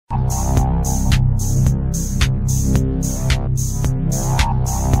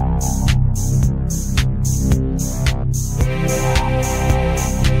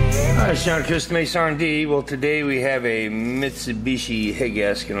This is John Custom Ace R&D. Well, today we have a Mitsubishi head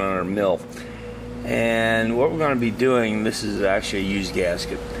gasket on our mill, and what we're going to be doing, this is actually a used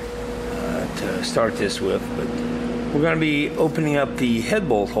gasket to start this with, but we're going to be opening up the head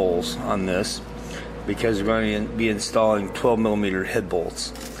bolt holes on this because we're going to be installing 12mm head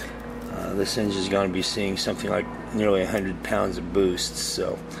bolts. This engine is going to be seeing something like nearly 100 pounds of boost,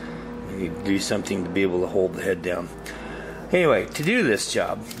 so we need to do something to be able to hold the head down. Anyway, to do this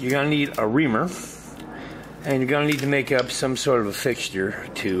job, you're going to need a reamer, and you're going to need to make up some sort of a fixture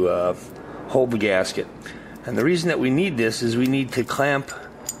to hold the gasket. And the reason that we need this is we need to clamp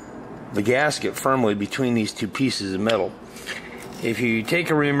the gasket firmly between these two pieces of metal. If you take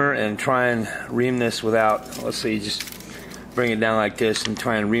a reamer and try and ream this without, let's say you just bring it down like this and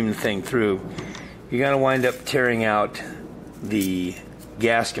try and ream the thing through, you're going to wind up tearing out the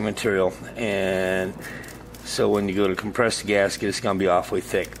gasket material, and so when you go to compress the gasket, it's going to be awfully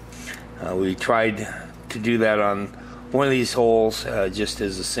thick. We tried to do that on one of these holes just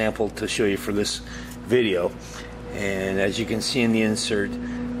as a sample to show you for this video, and as you can see in the insert,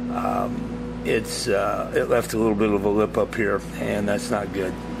 it left a little bit of a lip up here, and that's not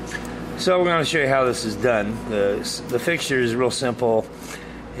good. So we're going to show you how this is done. The fixture is real simple.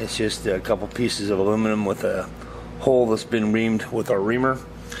 It's just a couple pieces of aluminum with a hole that's been reamed with our reamer.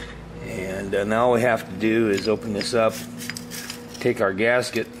 And now all we have to do is open this up, take our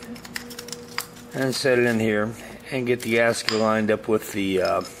gasket, and set it in here, and get the gasket lined up with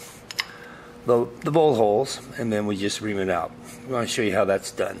the bolt holes, and then we just ream it out. I'm going to show you how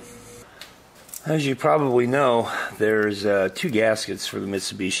that's done. As you probably know, there's two gaskets for the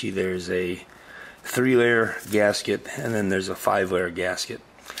Mitsubishi. There's a 3-layer gasket, and then there's a 5-layer gasket.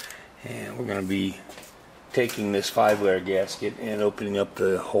 And we're going to be taking this 5-layer gasket and opening up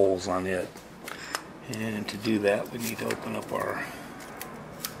the holes on it. And to do that, we need to open up our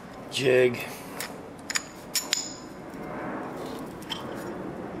jig.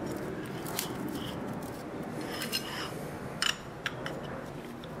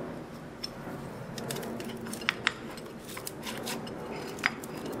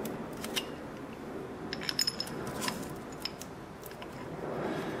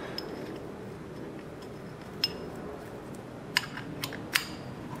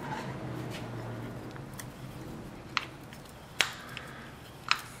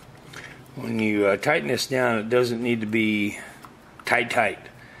 When you tighten this down, it doesn't need to be tight,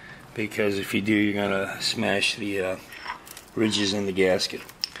 because if you do, you're going to smash the ridges in the gasket.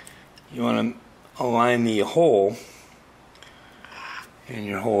 You want to align the hole in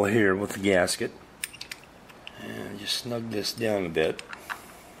your hole here with the gasket, and just snug this down a bit.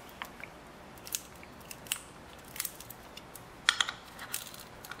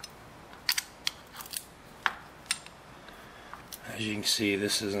 As you can see,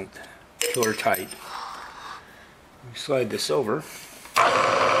 this isn't killer tight. We slide this over.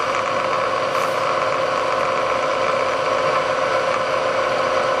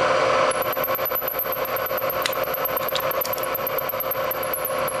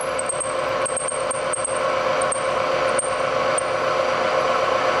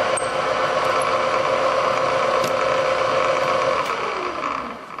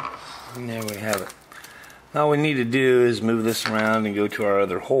 And there we have it. Now all we need to do is move this around and go to our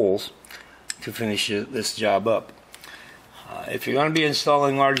other holes to finish this job up. If you're going to be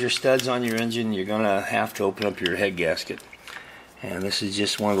installing larger studs on your engine, you're going to have to open up your head gasket. And this is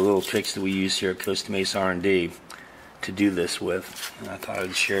just one of the little tricks that we use here at Custom Ace R&D to do this with. And I thought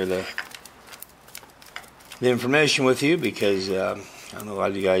I'd share the information with you because I know a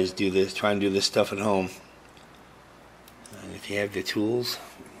lot of you guys do this, try and do this stuff at home. And if you have the tools,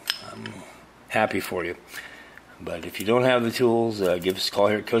 I'm happy for you. But if you don't have the tools, give us a call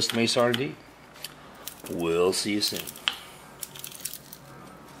here at Custom Ace R&D. We'll see you soon.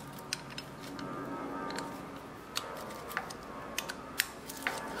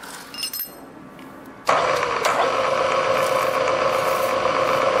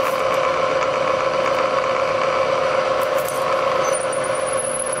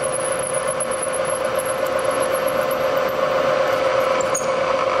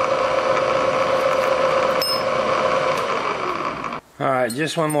 Alright,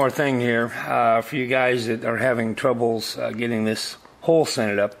 just one more thing here. For you guys that are having troubles getting this hole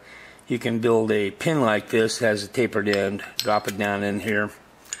centered up, you can build a pin like this that has a tapered end, drop it down in here,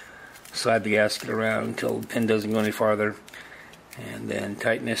 slide the gasket around until the pin doesn't go any farther, and then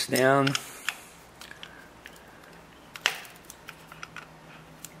tighten this down.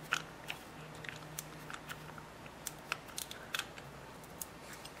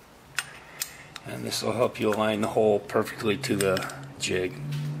 And this will help you align the hole perfectly to the jig.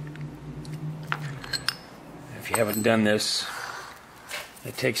 you haven't done this,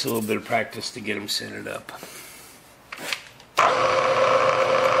 it takes a little bit of practice to get them centered up.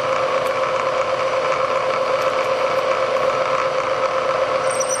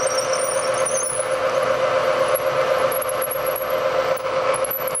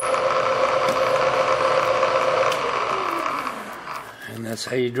 And that's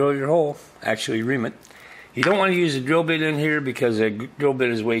how you drill your hole. Actually ream it. You don't want to use a drill bit in here because a drill bit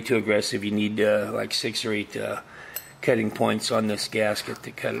is way too aggressive. You need like 6 or 8 cutting points on this gasket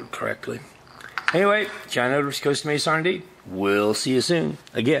to cut it correctly. Anyway, John Edwards, Costa Mesa R&D. We'll see you soon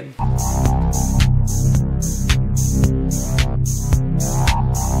again.